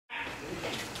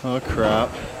Oh crap.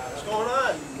 What's going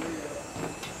on?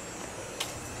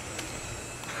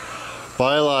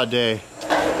 Bylaw day.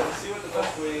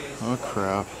 Oh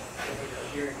crap.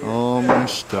 All my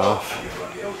stuff.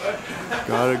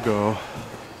 Gotta go.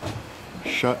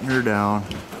 Shutting her down.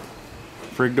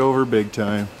 Frigged over big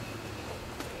time.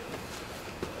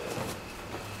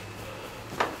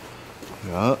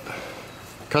 Yeah.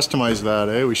 Customize that,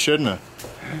 eh? We shouldn't have.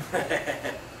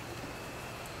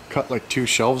 Cut like 2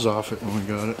 shelves off it when we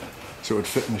got it, so it would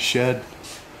fit in the shed.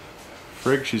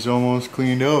 Frig, she's almost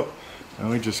cleaned out. Now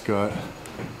we just got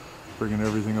friggin'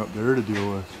 everything up there to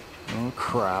deal with. Oh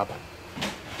crap.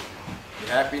 You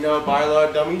happy now,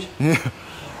 bylaw dummies? Yeah,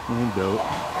 no doubt.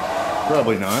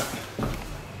 Probably not.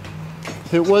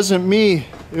 It wasn't me.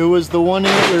 It was the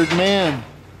one-antlered man.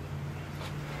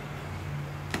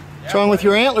 What's wrong with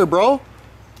your antler, bro?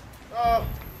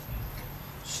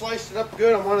 Sliced it up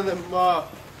good on one of them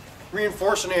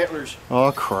reinforcing antlers.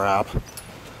 Oh crap.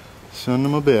 Send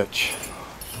him a bitch.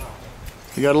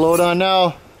 You got a load on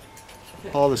now?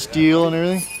 All the steel and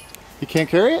everything? You can't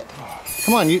carry it?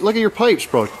 Come on, look at your pipes,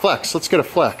 bro. Flex. Let's get a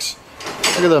flex.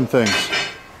 Look at them things.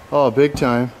 Oh, big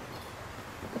time.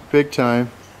 Big time.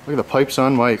 Look at the pipes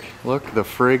on Mike. Look the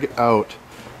frig out.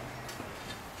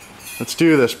 Let's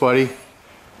do this, buddy.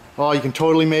 Oh, you can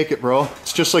totally make it, bro.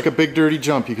 It's just like a big dirty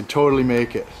jump. You can totally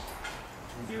make it.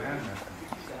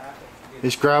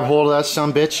 Just grab hold of that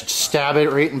sumbitch, stab it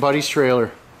right in Buddy's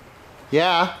trailer.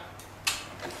 Yeah.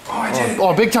 Oh, I did.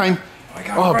 Oh, big time.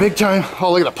 Oh, big time.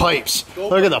 Oh, look at the pipes.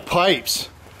 Look at the pipes.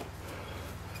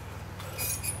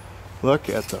 Look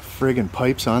at the friggin'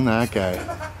 pipes on that guy.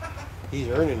 He's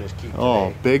earning his keep today.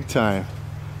 Oh, big time.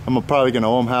 I'm probably gonna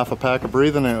owe him half a pack of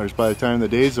breathing antlers by the time the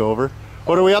day's over.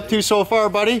 What are we up to so far,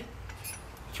 buddy?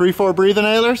 3-4 breathing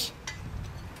antlers?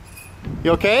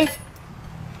 You okay?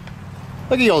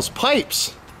 Look at those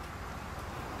pipes.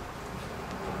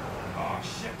 Oh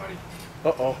shit, buddy.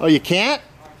 Uh-oh. Oh, you can't?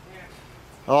 Oh, I can't.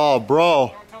 Oh, bro.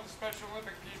 Don't tell the Special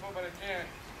Olympic people, but I can't.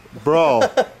 Bro.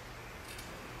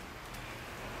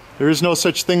 There is no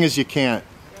such thing as you can't.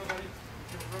 No, buddy.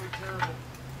 It's really terrible.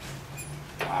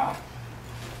 Ah.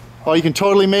 Oh, you can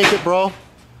totally make it, bro.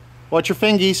 Watch your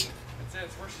fingies. That's it.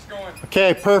 It's where she's going.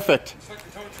 Okay, perfect. It's like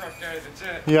the tow truck guy. That's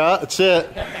it. Yeah, that's it.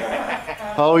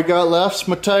 All we got left's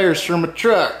my tires for my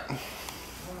truck.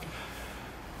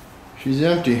 She's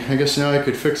empty. I guess now I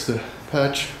could fix the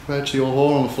patch the old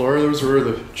hole in the floor. Those are where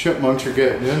the chipmunks are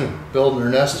getting in and building their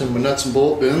nest in with nuts and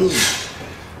bolt bins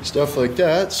and stuff like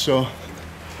that. So,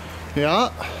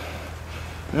 yeah.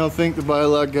 I don't think the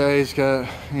bylaw guys got,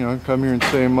 come here and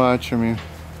say much. I mean,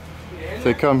 if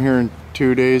they come here in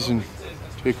 2 days and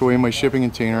take away my shipping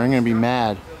container, I'm gonna be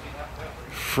mad.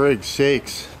 Frig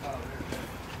sakes.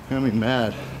 I'm gonna be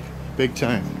mad. Big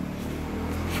time.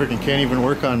 Friggin' can't even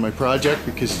work on my project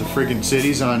because the friggin'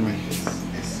 city's on me.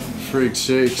 Frig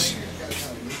sakes.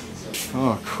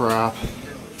 Oh crap.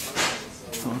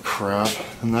 Oh crap.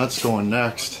 And that's going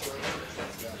next.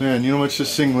 Man, you know how much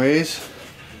this thing weighs?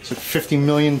 It's like 50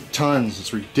 million tons.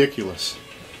 It's ridiculous.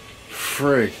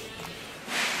 Frig.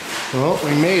 Well,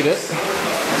 we made it. And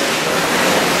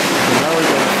now we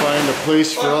gotta find a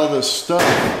place for all this stuff.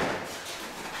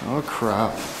 Oh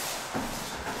crap.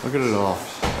 Look at it all.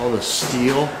 All the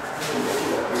steel. Holy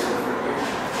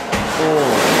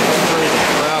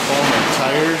crap, all my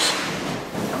tires.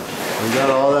 We got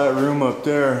all that room up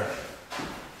there.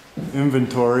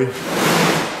 Inventory.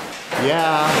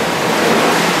 Yeah.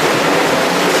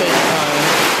 Take time.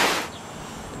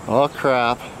 Oh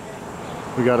crap.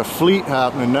 We got a fleet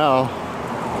happening now.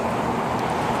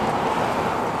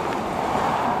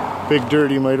 Big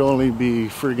Dirty might only be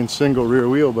friggin' single rear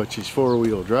wheel, but she's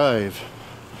 4-wheel drive.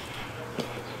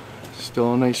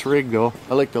 Still a nice rig though.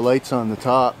 I like the lights on the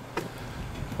top.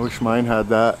 I wish mine had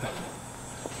that.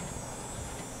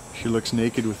 She looks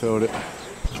naked without it.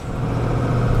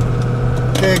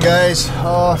 Okay guys,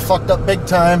 oh, I fucked up big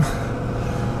time.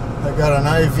 I got an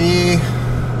IV,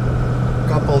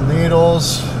 couple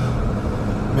needles,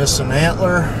 missing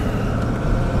antler.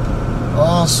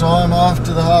 Oh, so I'm off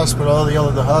to the hospital.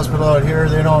 The hospital out here,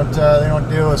 they don't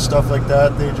deal with stuff like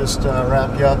that. They just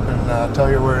wrap you up and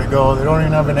tell you where to go. They don't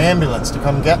even have an ambulance to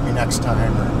come get me next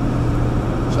time.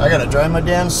 So I gotta drive my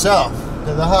damn self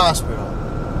to the hospital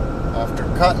after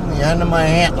cutting the end of my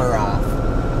antler off.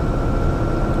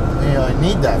 I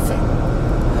need that thing,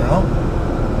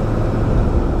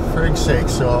 Frig's sake,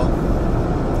 so.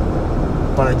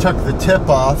 But I took the tip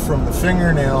off from the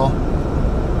fingernail,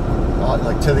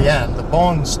 like to the end. The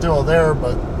bone's still there,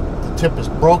 but the tip is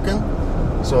broken.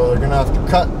 So they're gonna have to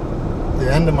cut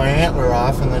the end of my antler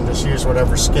off and then just use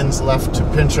whatever skin's left to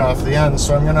pinch off the end.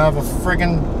 So I'm gonna have a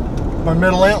friggin' my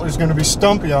middle antler's gonna be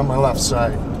stumpy on my left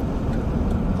side.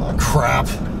 Oh, crap.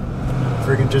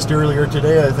 Friggin' just earlier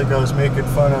today, I think I was making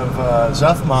fun of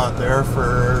Zephmont there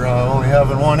for only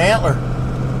having one antler.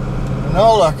 And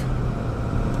now look,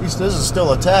 at least this is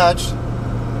still attached.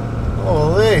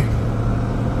 Holy.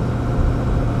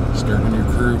 Starting a new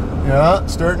crew. Yeah,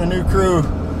 starting a new crew.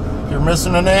 If you're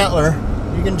missing an antler,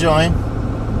 you can join.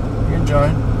 You can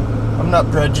join. I'm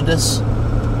not prejudiced,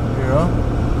 you know.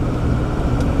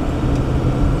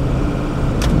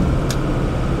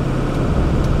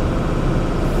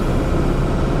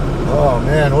 Oh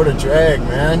man, what a drag,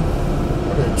 man.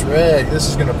 What a drag. This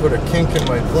is gonna put a kink in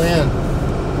my plan.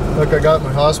 Look, I got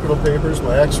my hospital papers,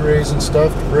 my x-rays and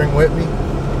stuff to bring with me.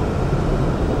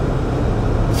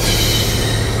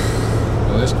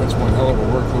 Well, this puts one hell of a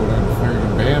workload on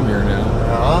friggin' Bam here now.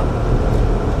 Yeah.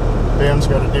 Bam's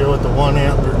got to deal with the one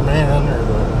antler man, or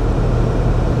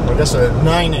the, I guess a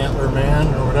 9 antler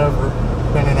man, or whatever,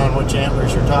 depending on which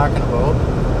antlers you're talking about.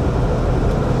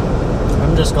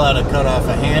 I'm just glad I cut off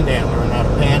a hand antler and not a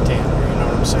pant antler, you know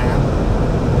what I'm saying?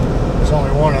 There's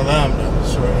only one of them,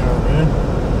 so you know what I mean?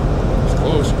 It's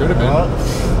close, could have been.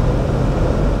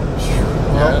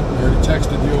 Yeah, I already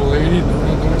texted the old lady,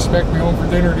 don't expect me home for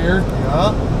dinner, dear.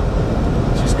 Yeah.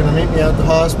 She's gonna meet me at the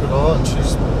hospital, and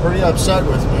she's pretty upset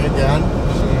with me again.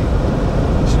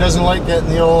 She doesn't like getting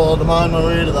the old "I'm on my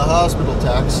way to the hospital"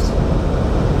 text.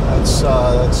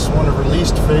 That's one of her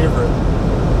least favorite.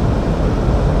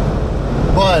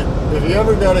 But if you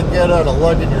ever gotta get out of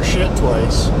lugging your shit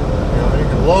twice, you know, you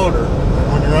can load her,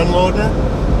 and when you're unloading it,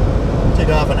 take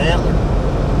off an antler.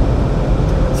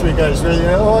 3 guys really,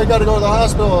 oh, I gotta go to the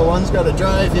hospital. One's gotta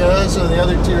drive, yeah, so the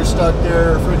other 2 are stuck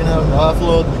there freaking having to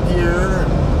offload the gear.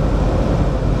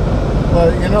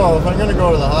 But you know, if I'm gonna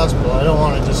go to the hospital, I don't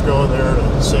want to just go there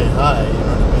to say hi, you know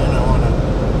what I mean? I want to,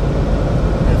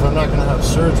 if I'm not gonna have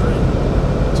surgery,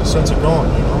 it's a sense of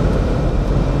going, you know?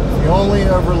 If you only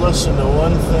ever listen to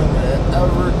one thing I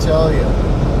ever tell you,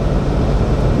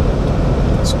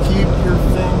 it's keep your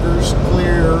fingers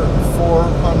clear of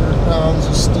 400 pounds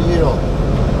of steel.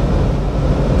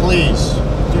 Please,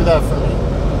 do that for me.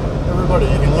 Everybody,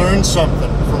 you can learn something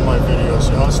from my videos,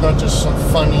 you know? It's not just some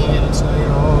funny, and it's not, you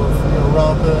know,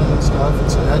 romping and stuff.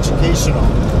 It's educational.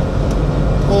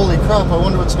 Holy crap, I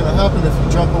wonder what's going to happen if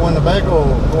you jump a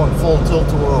Winnebago going full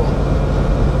tilt-a-whirl.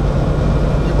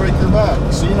 You break your back.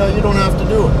 See, now you don't have to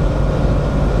do it.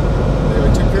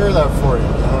 They took care of that for you,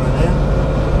 you know what I mean?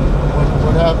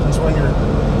 What happens when you're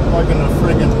lugging a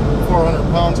friggin'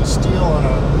 400 pounds of steel on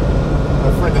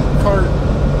a friggin' cart,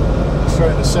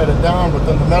 trying to set it down, but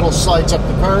then the metal slides up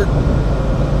the cart. I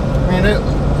mean,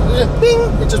 bing,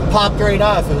 it just popped right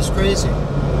off. It was crazy.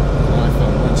 Well, I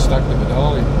found one stuck to the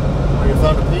dolly. Oh, you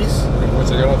found a piece? And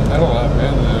once I got all the metal out,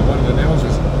 man, one of the nails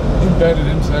was embedded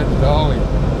inside the dolly.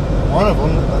 One of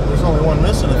them? There's only one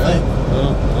missing, I think.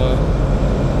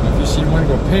 If you see one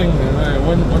go ping, then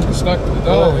one was stuck to the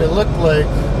dolly. Well, it looked like,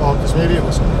 oh, because maybe it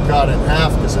was got in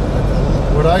half, because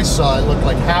what I saw, it looked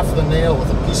like half the nail with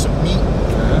a piece of meat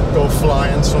go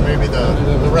flying, so maybe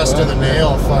the rest of the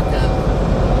nail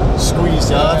fucking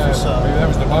squeezed off or something. Maybe that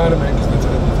was the bottom end, because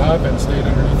the top end stayed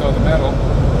underneath all the metal.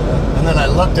 Yeah. And then I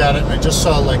looked at it and I just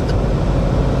saw like the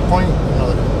point, you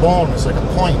know, the bone is like a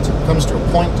point. It comes to a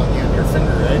point on the end of your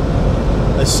finger, right?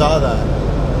 I saw that.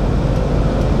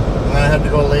 And then I had to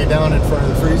go lay down in front of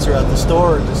the freezer at the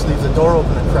store and just leave the door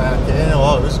open a crack. And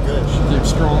oh, it was good. She kept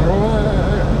strolling. Oh,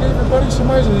 I gave her buddy some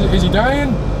ice. Is he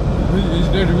dying? Do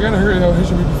we gotta hurry?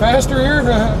 Should we be faster here?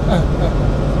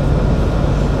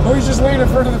 Oh, he's just laying in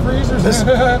front of the freezer. This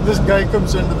guy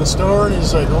comes into the store and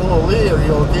he's like, "Oh, Lee, are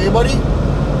you okay, buddy?"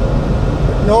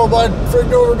 "No, bud,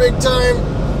 frigged over big time.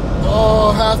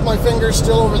 Oh, half my finger's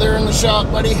still over there in the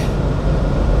shop, buddy."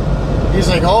 He's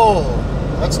like, "Oh,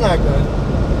 that's not good."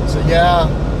 I said, "Yeah."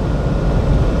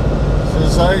 He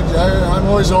says, I'm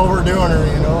always overdoing her,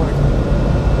 you know.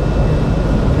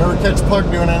 You never catch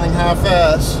Pug doing anything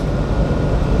half-ass.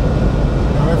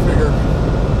 I figure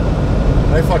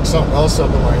I fucked something else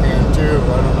up in my hand too.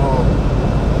 I don't know.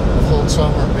 I pulled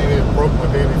something, or maybe it broke my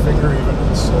baby finger even.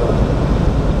 It's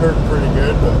hurting pretty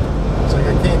good, but it's like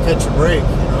I can't catch a break,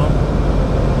 you know.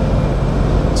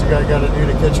 What's a guy got to do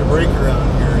to catch a break around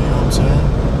here, you know what I'm saying?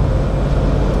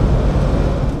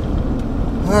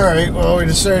 Alright, well, we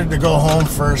decided to go home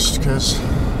first because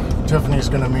Tiffany's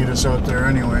going to meet us out there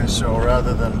anyway, so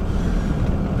rather than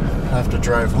have to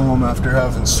drive home after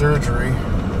having surgery,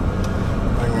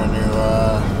 I'm going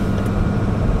to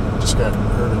just get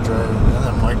her to drive, and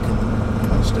then Mike can, you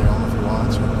know, stay home if he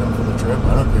wants, or come for the trip.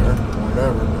 I don't care,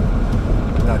 whatever.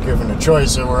 Not given a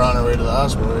choice that we're on our way to the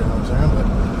hospital, you know what I'm saying?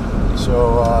 But so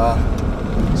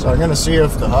So I'm gonna see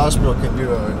if the hospital can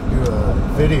do a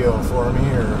video for me,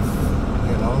 or if,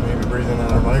 you know, maybe breathing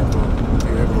on a mic will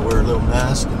be able to wear a little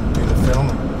mask and do the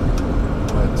filming.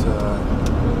 But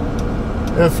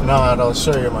if not, I'll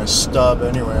show you my stub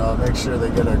anyway. I'll make sure they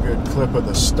get a good clip of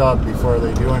the stub before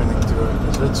they do anything to it,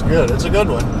 because it's good. It's a good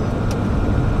one.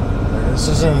 Like, this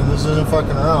isn't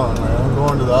fucking around. Like, I'm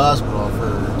going to the hospital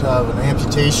to have an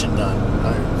amputation done.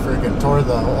 I freaking tore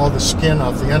all the skin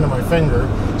off the end of my finger,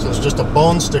 so there's just a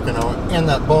bone sticking out, and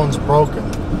that bone's broken.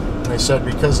 And they said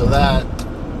because of that,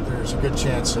 there's a good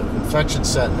chance of infection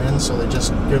setting in, so they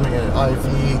just give me an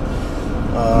IV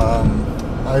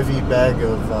bag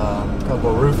of a couple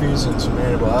of roofies and some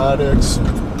antibiotics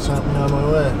and sent me on my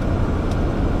way.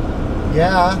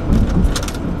 Yeah.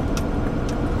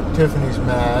 Tiffany's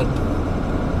mad.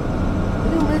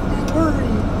 You make me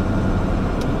worry.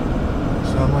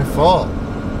 It's not my fault.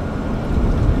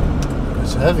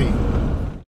 It's heavy.